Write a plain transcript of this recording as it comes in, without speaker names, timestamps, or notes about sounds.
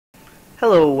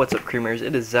Hello, what's up, Creamers?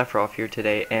 It is Zephyroff here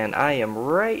today, and I am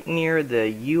right near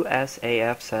the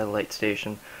USAF satellite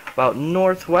station. About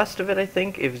northwest of it, I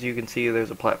think. As you can see,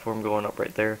 there's a platform going up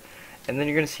right there. And then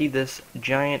you're going to see this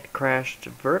giant crashed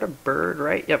vertibird,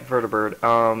 right? Yep,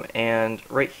 vertibird. And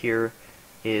right here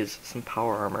is some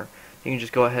power armor. You can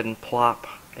just go ahead and plop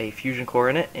a fusion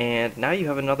core in it, and now you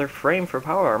have another frame for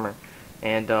power armor.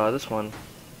 And this one,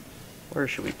 where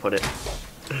should we put it?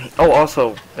 Oh,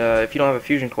 also, if you don't have a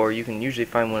fusion core, you can usually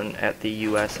find one at the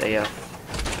USAF.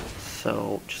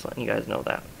 So, just letting you guys know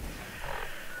that.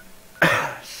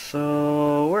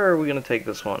 So, where are we going to take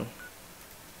this one?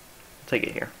 Take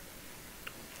it here.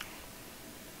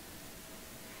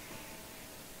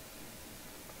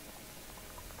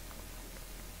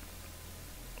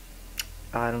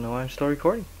 I don't know why I'm still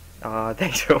recording.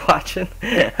 Thanks for watching.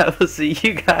 I will see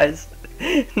you guys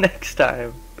next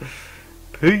time.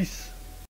 Peace.